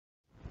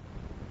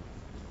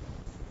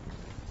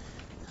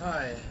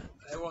Hi,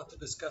 I want to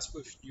discuss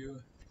with you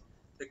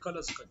the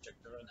Collatz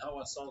conjecture and how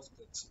I solved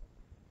it.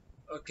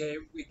 Okay,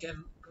 we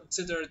can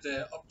consider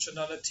the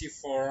optionality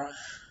for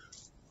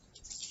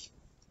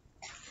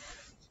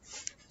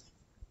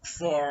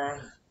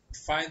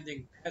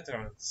finding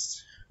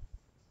patterns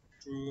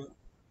through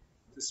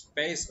the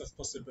space of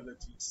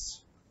possibilities.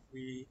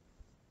 We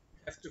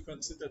have to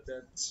consider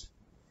that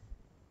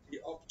the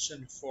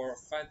option for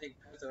finding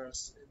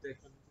patterns in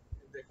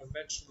the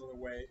conventional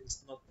way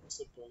is not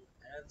possible.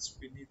 Hence,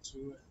 we need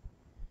to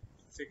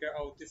figure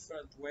out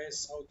different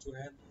ways how to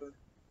handle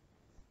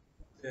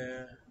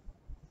the,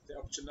 the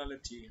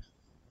optionality.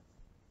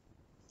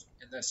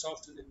 And I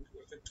solved it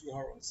within 2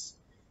 hours.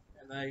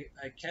 And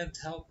I can't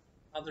help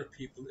other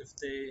people if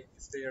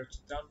they are too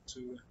dumb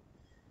to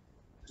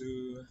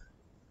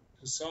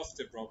to solve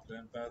the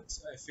problem, but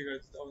I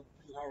figured it out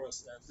in 2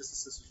 hours, and this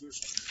is the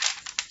solution.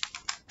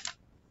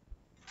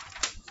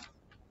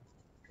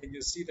 Can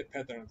you see the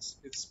patterns?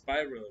 It's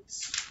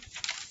spirals,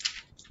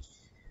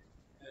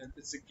 and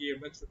it's a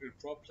geometrical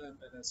problem,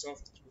 and I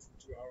solved it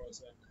within 2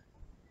 hours. And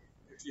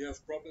if you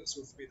have problems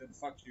with me, then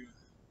fuck you.